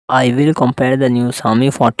I will compare the new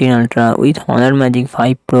Xiaomi 14 Ultra with Honor Magic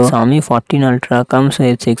 5 Pro. Xiaomi 14 Ultra comes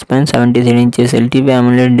with 6.73 inches LTP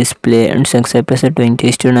AMOLED display and success ratio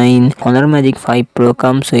 20:9. Honor Magic 5 Pro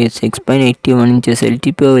comes with 6.81 inches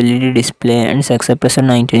LTP OLED display and success ratio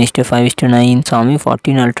 19:5:9. Xiaomi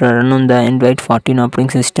 14 Ultra run on the Android 14 operating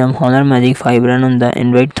system. Honor Magic 5 run on the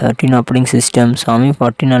Android 13 operating system. Xiaomi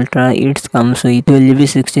 14 Ultra it comes with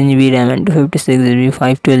 12GB 16GB RAM and 256GB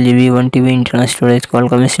 512GB 1TB internal storage.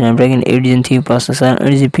 Qualcomm Snapdragon 8 Gen 3 processor,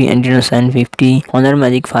 8GB Adreno 750. Honor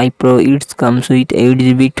Magic 5 Pro it comes with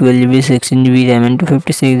 8GB 12GB 16GB RAM and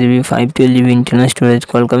 256GB 512GB internal storage.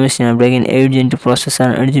 Qualcomm Snapdragon 8 Gen 2 processor,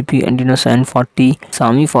 8GB Adreno 740.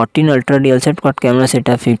 Xiaomi 14 Ultra dual set quad camera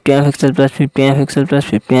setup 50MP plus 50MP plus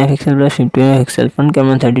 50MP plus 50MP. Front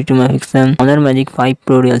camera 32MP. Honor Magic 5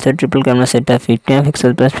 Pro dual set triple camera setup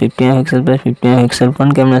 50MP plus 50MP plus 50MP.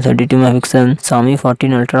 Front camera 32MP. Xiaomi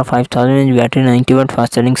 14 Ultra 5000 mAh battery, 90W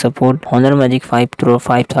fast charging support. Honor Magic 5 Pro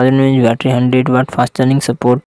 5000 mAh battery, 100W fast charging support.